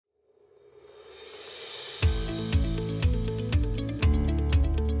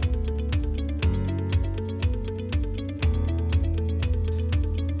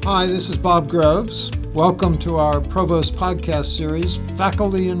Hi, this is Bob Groves. Welcome to our Provost podcast series,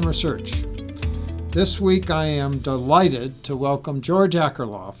 Faculty and Research. This week I am delighted to welcome George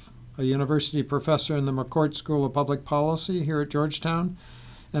Akerlof, a university professor in the McCourt School of Public Policy here at Georgetown,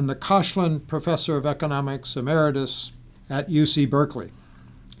 and the Koshland Professor of Economics Emeritus at UC Berkeley.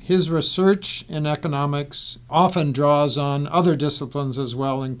 His research in economics often draws on other disciplines as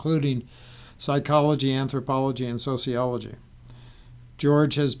well, including psychology, anthropology, and sociology.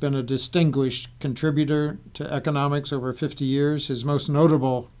 George has been a distinguished contributor to economics over 50 years. His most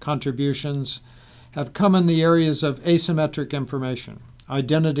notable contributions have come in the areas of asymmetric information,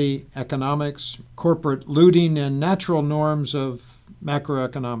 identity economics, corporate looting, and natural norms of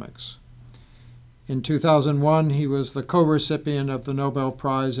macroeconomics. In 2001, he was the co-recipient of the Nobel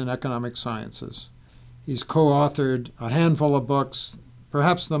Prize in Economic Sciences. He's co-authored a handful of books,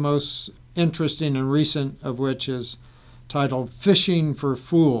 perhaps the most interesting and recent of which is titled Fishing for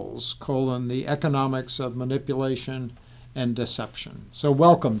Fools, the Economics of Manipulation and Deception. So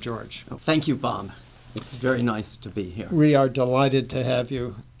welcome, George. Thank you, Bob. It's very nice to be here. We are delighted to have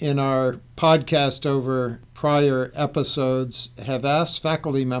you. In our podcast over prior episodes, have asked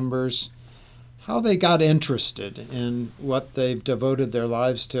faculty members how they got interested in what they've devoted their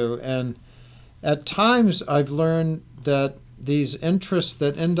lives to. And at times I've learned that these interests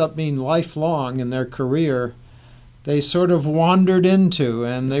that end up being lifelong in their career, they sort of wandered into,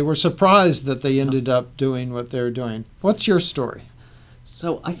 and they were surprised that they ended up doing what they're doing. What's your story?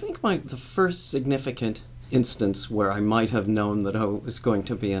 So I think the first significant instance where I might have known that I was going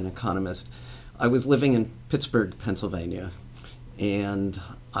to be an economist, I was living in Pittsburgh, Pennsylvania, and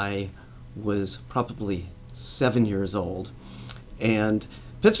I was probably 7 years old. And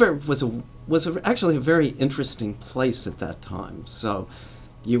Pittsburgh was actually a very interesting place at that time. So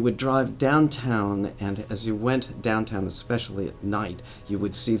you would drive downtown, and as you went downtown, especially at night, you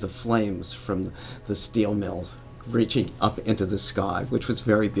would see the flames from the steel mills reaching up into the sky, which was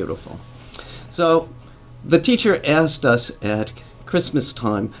very beautiful. So the teacher asked us at Christmas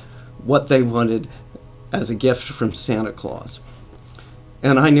time what they wanted as a gift from Santa Claus.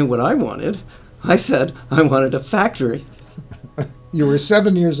 And I knew what I wanted. I said I wanted a factory. You were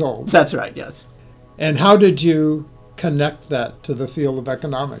 7 years old. That's right, yes. And how did you connect that to the field of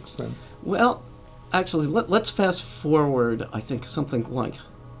economics then? Well, actually, let's fast forward, I think, something like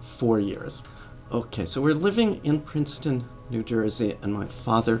 4 years. Okay, so we're living in Princeton, New Jersey, and my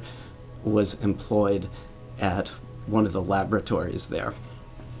father was employed at one of the laboratories there.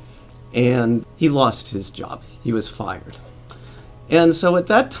 And he lost his job. He was fired. And so at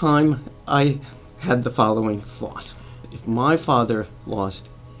that time, I had the following thought. If my father lost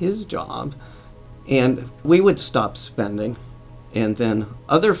his job, and we would stop spending, and then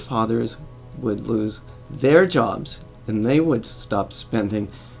other fathers would lose their jobs, and they would stop spending,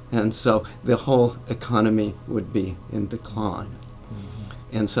 and so the whole economy would be in decline.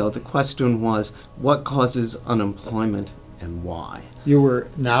 Mm-hmm. And so the question was, what causes unemployment and why? You were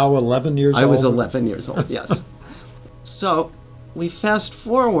now 11 years old? I was 11 years old, yes. So we fast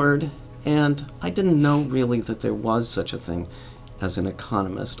forward, and I didn't know really that there was such a thing as an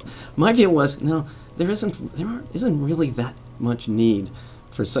economist. My view was, no, there isn't really that much need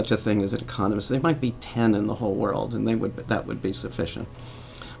for such a thing as an economist. There might be 10 in the whole world, and that would be sufficient.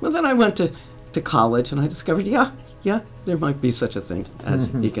 Well, then I went to college, and I discovered, yeah, there might be such a thing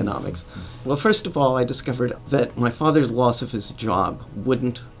as economics. Well, first of all, I discovered that my father's loss of his job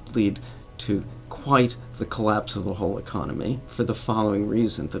wouldn't lead to quite the collapse of the whole economy, for the following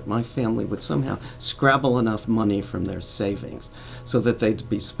reason, that my family would somehow scrabble enough money from their savings so that they'd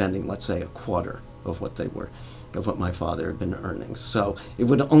be spending, let's say, a quarter of what my father had been earning. So it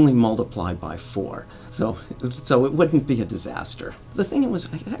would only multiply by 4. So it wouldn't be a disaster. The thing was,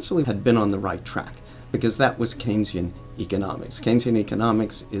 I actually had been on the right track, because that was Keynesian economics. Keynesian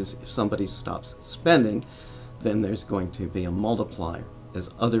economics is, if somebody stops spending, then there's going to be a multiplier as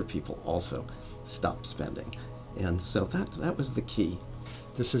other people also stop spending. And so that was the key.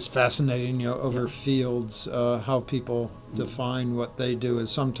 This is fascinating, over fields, how people define what they do is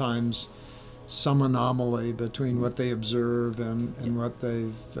sometimes some anomaly between what they observe and what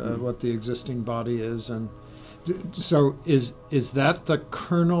the existing body is. And so is that the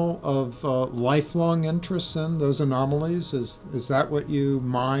kernel of lifelong interest then, those anomalies? Is that what you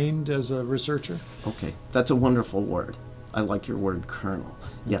mind as a researcher? Okay, that's a wonderful word. I like your word, kernel.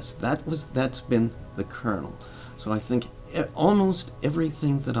 Yes, that's been the kernel. So I think almost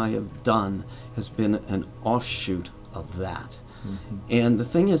everything that I have done has been an offshoot of that. Mm-hmm. And the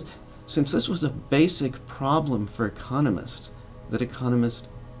thing is, since this was a basic problem for economists that economists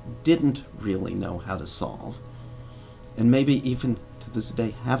didn't really know how to solve, and maybe even to this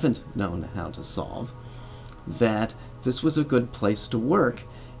day haven't known how to solve, that this was a good place to work.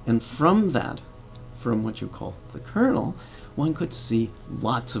 And from that, from what you call the kernel, one could see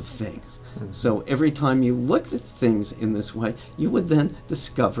lots of things. Mm-hmm. So every time you looked at things in this way, you would then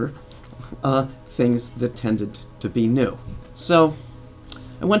discover things that tended to be new. So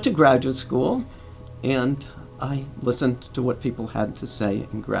I went to graduate school, and I listened to what people had to say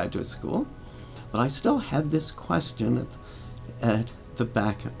in graduate school, but I still had this question at the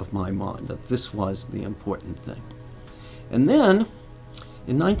back of my mind, that this was the important thing. And then,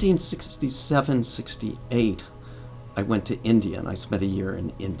 in 1967-68, I went to India, and I spent a year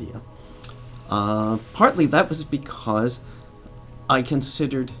in India. Partly that was because I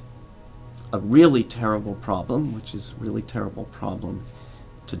considered a really terrible problem, which is a really terrible problem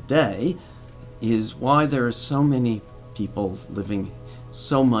today, is why there are so many people living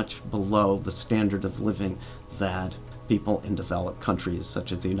so much below the standard of living that people in developed countries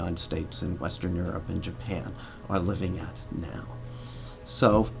such as the United States and Western Europe and Japan are living at now.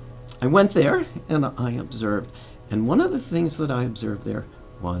 So I went there and I observed, and one of the things that I observed there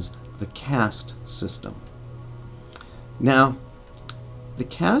was the caste system. Now, the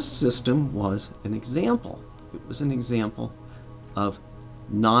caste system was an example. It was an example of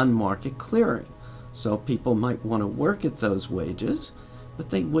non-market clearing. So people might want to work at those wages, but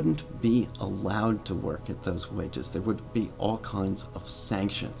they wouldn't be allowed to work at those wages. There would be all kinds of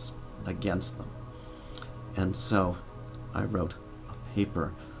sanctions against them. And so I wrote a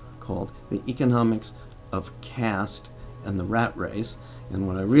paper called The Economics of Caste and the Rat Race, and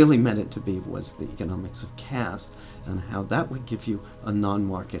what I really meant it to be was the economics of caste, and how that would give you a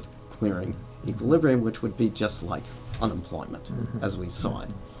non-market clearing equilibrium, which would be just like unemployment, as we saw it.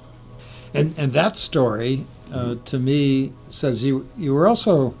 And that story, to me, says you were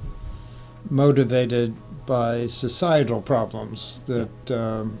also motivated by societal problems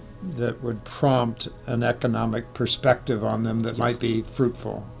that would prompt an economic perspective on them that might be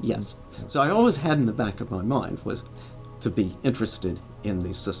fruitful. Yes. So I always had in the back of my mind was to be interested in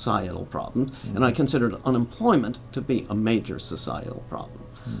the societal problems, and I considered unemployment to be a major societal problem.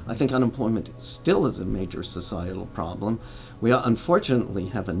 I think unemployment still is a major societal problem. We unfortunately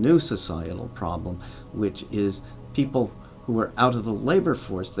have a new societal problem, which is people who are out of the labor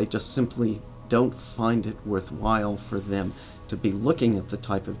force, they just simply don't find it worthwhile for them to be looking at the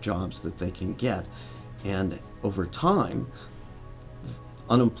type of jobs that they can get. And over time,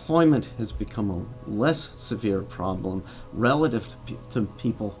 unemployment has become a less severe problem relative to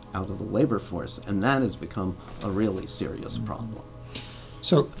people out of the labor force, and that has become a really serious problem.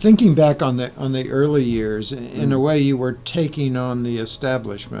 So thinking back on the early years, in a way you were taking on the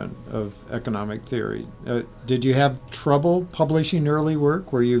establishment of economic theory. Did you have trouble publishing early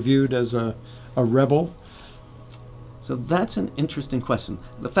work? Were you viewed as a rebel? So that's an interesting question.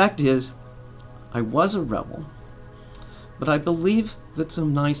 The fact is, I was a rebel, but I believe that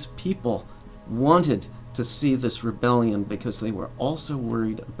some nice people wanted to see this rebellion because they were also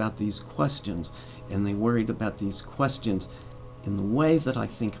worried about these questions, and they worried about these questions in the way that I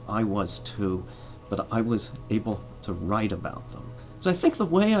think I was too, but I was able to write about them. So I think the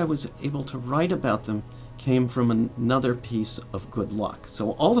way I was able to write about them came from another piece of good luck.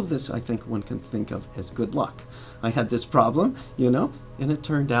 So all of this I think one can think of as good luck. I had this problem, and it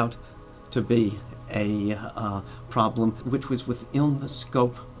turned out to be a problem which was within the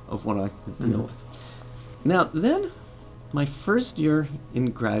scope of what I could deal with. Now then, my first year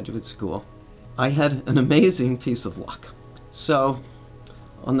in graduate school, I had an amazing piece of luck. So,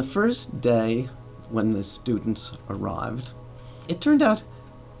 on the first day when the students arrived, it turned out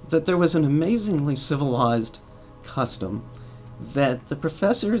that there was an amazingly civilized custom that the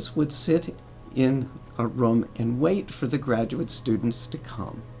professors would sit in a room and wait for the graduate students to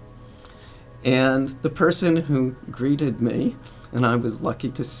come. And the person who greeted me, and I was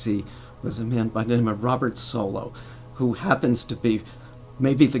lucky to see, was a man by the name of Robert Solow, who happens to be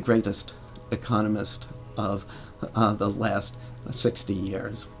maybe the greatest economist of the last 60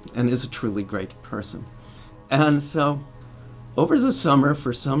 years, and is a truly great person. And so, over the summer,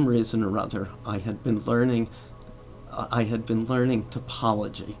 for some reason or other, I had been learning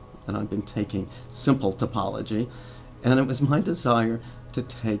topology, and I've been taking simple topology, and it was my desire to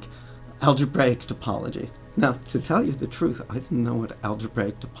take algebraic topology. Now, to tell you the truth, I didn't know what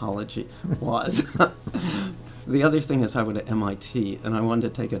algebraic topology was. The other thing is I went to MIT, and I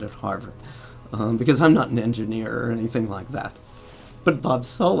wanted to take it at Harvard. Because I'm not an engineer or anything like that. But Bob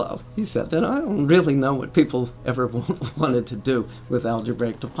Solow, he said that I don't really know what people ever wanted to do with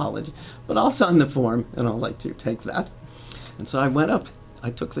algebraic topology, but I'll sign the form and I'll let you take that. And so I went up, I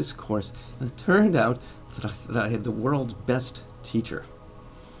took this course, and it turned out that I had the world's best teacher.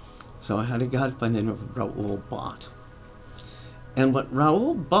 So I had a guy by the name of Raoul Bott. And what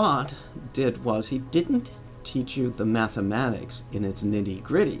Raoul Bott did was he didn't teach you the mathematics in its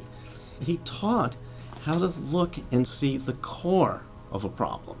nitty-gritty. He taught how to look and see the core of a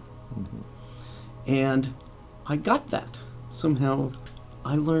problem. Mm-hmm. And I got that. Somehow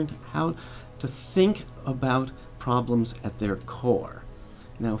I learned how to think about problems at their core.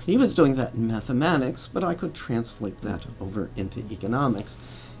 Now, he was doing that in mathematics, but I could translate that over into economics.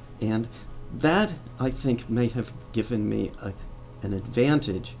 And that, I think, may have given me an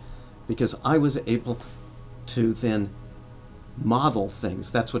advantage because I was able to then model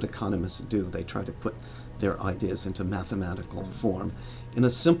things. That's what economists do. They try to put their ideas into mathematical form in a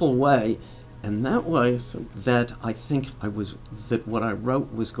simple way. And that was that I think that what I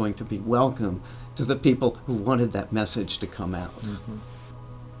wrote was going to be welcome to the people who wanted that message to come out. Mm-hmm.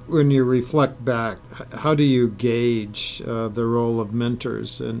 When you reflect back, how do you gauge the role of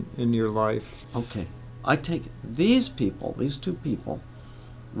mentors in your life? Okay. I take these two people,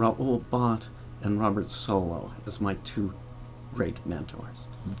 Raoul Bott and Robert Solow, as my two great mentors.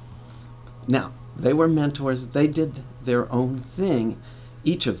 Mm-hmm. Now, they were mentors. They did their own thing,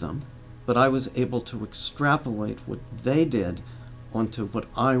 each of them. But I was able to extrapolate what they did onto what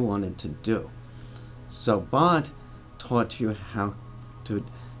I wanted to do. So Bott taught you how to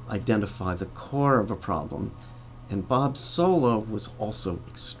identify the core of a problem, and Bob Solow was also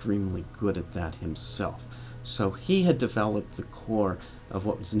extremely good at that himself. So he had developed the core of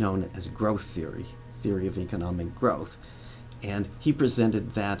what was known as growth theory of economic growth, and he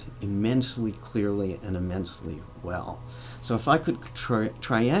presented that immensely clearly and immensely well. So if I could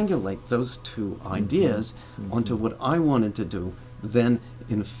triangulate those two ideas mm-hmm. onto what I wanted to do, then,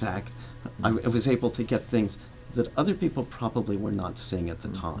 in fact, I was able to get things that other people probably were not seeing at the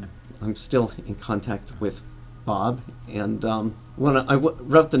time. I'm still in contact with Bob, and when I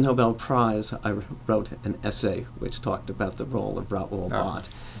wrote the Nobel Prize, I wrote an essay which talked about the role of Raoul Bott.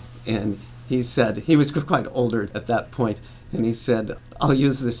 And he said, he was quite older at that point, and he said, I'll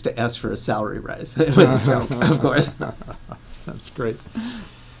use this to ask for a salary raise. It was a joke, of course. That's great.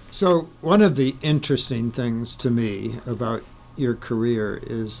 So one of the interesting things to me about your career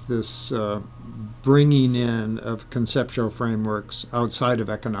is this bringing in of conceptual frameworks outside of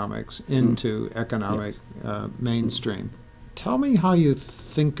economics into economic mainstream. Tell me how you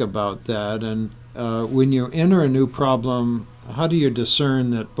think about that, and when you enter a new problem, how do you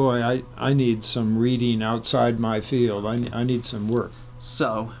discern that, boy, I need some reading outside my field, I need some work?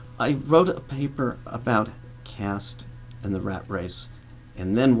 So I wrote a paper about caste and the rat race,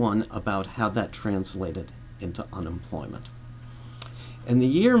 and then one about how that translated into unemployment. And the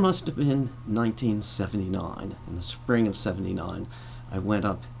year must have been 1979. In the spring of 79, I went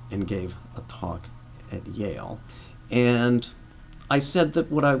up and gave a talk at Yale. And I said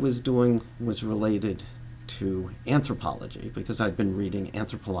that what I was doing was related to anthropology, because I'd been reading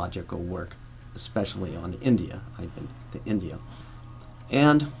anthropological work, especially on India. I'd been to India.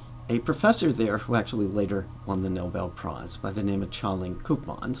 And a professor there, who actually later won the Nobel Prize, by the name of Chaling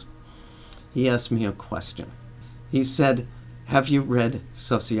Koopmans, he asked me a question. He said, have you read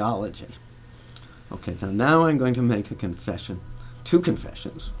sociology? Okay, now I'm going to make a confession. Two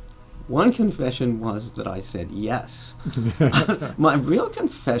confessions. One confession was that I said yes. My real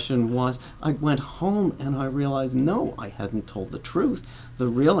confession was I went home and I realized, no, I hadn't told the truth. The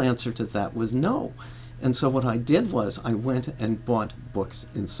real answer to that was no. And so what I did was I went and bought books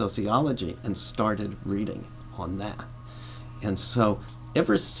in sociology and started reading on that. And so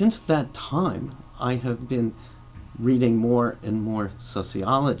ever since that time, I have been reading more and more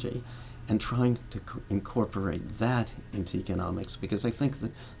sociology and trying to incorporate that into economics, because I think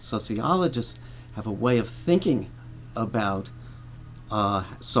that sociologists have a way of thinking about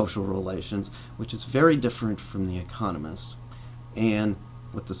social relations which is very different from the economists. And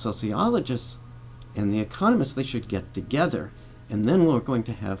with the sociologists and the economists, they should get together, and then we're going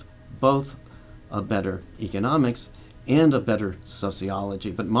to have both a better economics and a better sociology.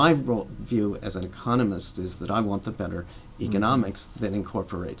 But my view as an economist is that I want the better economics that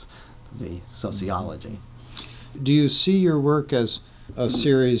incorporates the sociology. Do you see your work as a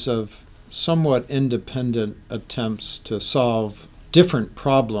series of somewhat independent attempts to solve different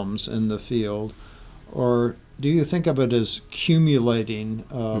problems in the field, or do you think of it as accumulating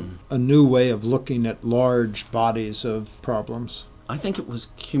a new way of looking at large bodies of problems? I think it was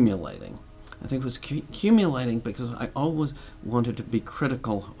accumulating. I think it was accumulating because I always wanted to be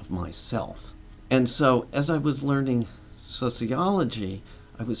critical of myself. And so as I was learning sociology,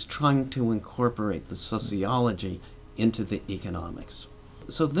 I was trying to incorporate the sociology into the economics.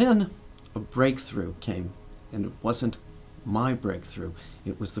 So then a breakthrough came, and it wasn't my breakthrough.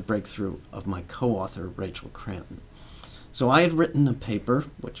 It was the breakthrough of my co-author, Rachel Cranton. So I had written a paper,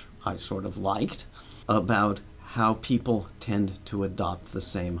 which I sort of liked, about how people tend to adopt the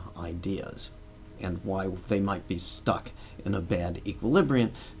same ideas and why they might be stuck in a bad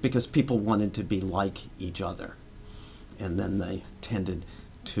equilibrium because people wanted to be like each other. And then they tended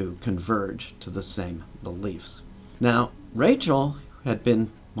to converge to the same beliefs. Now, Rachel had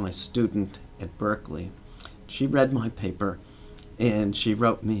been my student at Berkeley. She read my paper and she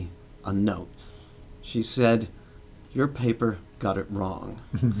wrote me a note. She said, "Your paper got it wrong."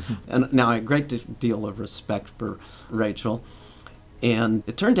 And now I have a great deal of respect for Rachel. And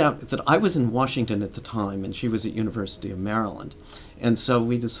it turned out that I was in Washington at the time and she was at University of Maryland. And so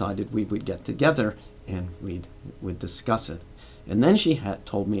we decided we would get together and we'd discuss it. And then she had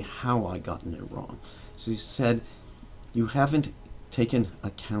told me how I gotten it wrong. She said, "You haven't taken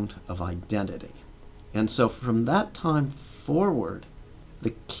account of identity." And so from that time forward,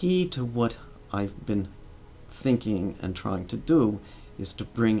 the key to what I've been thinking and trying to do is to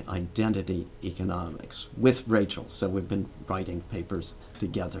bring identity economics with Rachel. So we've been writing papers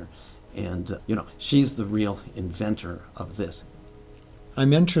together. And, she's the real inventor of this.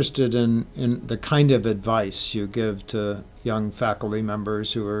 I'm interested in the kind of advice you give to young faculty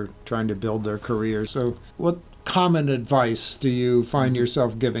members who are trying to build their careers. So what common advice do you find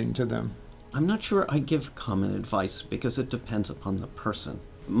yourself giving to them? I'm not sure I give common advice because it depends upon the person.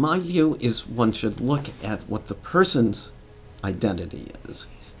 My view is one should look at what the person's identity is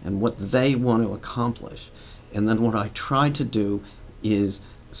and what they want to accomplish. And then what I try to do is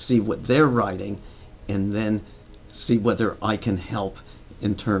see what they're writing and then see whether I can help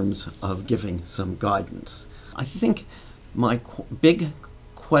in terms of giving some guidance. I think my big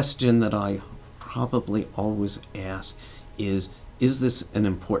question that I probably always ask is this an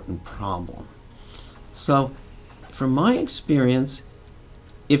important problem? So, from my experience,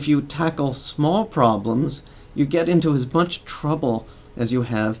 if you tackle small problems, you get into as much trouble as you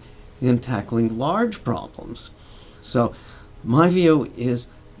have in tackling large problems. So, my view is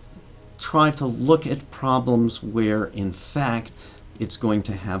try to look at problems where, in fact, it's going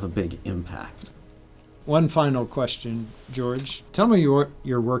to have a big impact. One final question, George. Tell me what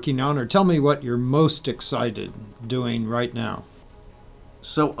you're working on, or tell me what you're most excited doing right now.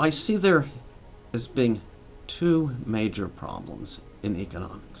 So I see there as being two major problems in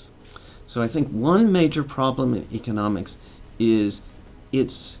economics. So I think one major problem in economics is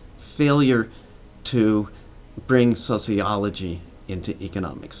its failure to bring sociology into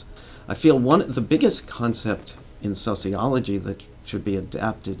economics. I feel the biggest concept in sociology that should be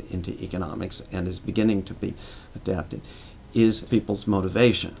adapted into economics and is beginning to be adapted is people's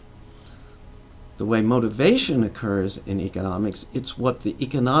motivation. The way motivation occurs in economics, it's what the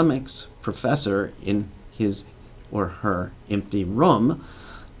economics professor in his or her empty room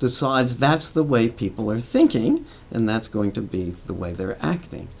decides that's the way people are thinking, and that's going to be the way they're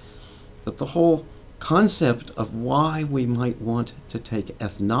acting. But the whole concept of why we might want to take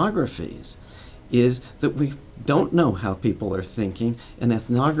ethnographies is that we don't know how people are thinking, and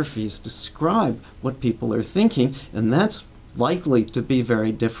ethnographies describe what people are thinking, and that's likely to be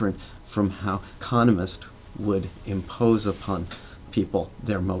very different from how economists would impose upon people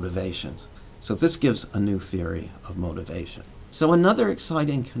their motivations. So this gives a new theory of motivation. So another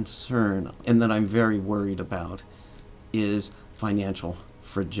exciting concern, and that I'm very worried about, is financial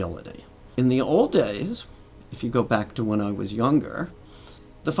fragility. In the old days, if you go back to when I was younger,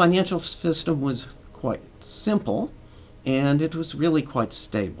 the financial system was quite simple, and it was really quite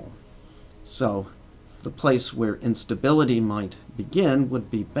stable. So the place where instability might begin would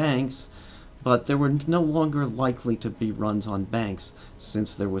be banks, but there were no longer likely to be runs on banks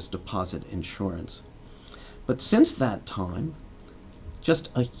since there was deposit insurance. But since that time, just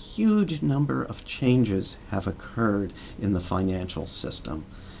a huge number of changes have occurred in the financial system.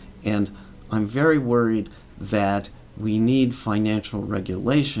 And I'm very worried that we need financial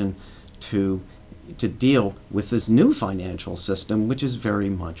regulation to deal with this new financial system, which is very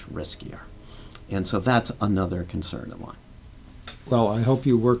much riskier. And so that's another concern of mine. Well, I hope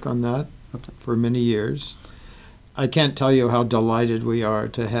you work on that for many years. I can't tell you how delighted we are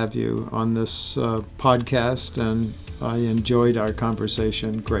to have you on this podcast, and I enjoyed our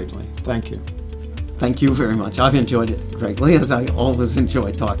conversation greatly. Thank you. Thank you very much. I've enjoyed it greatly, as I always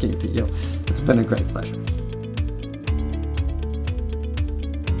enjoy talking to you. It's been a great pleasure.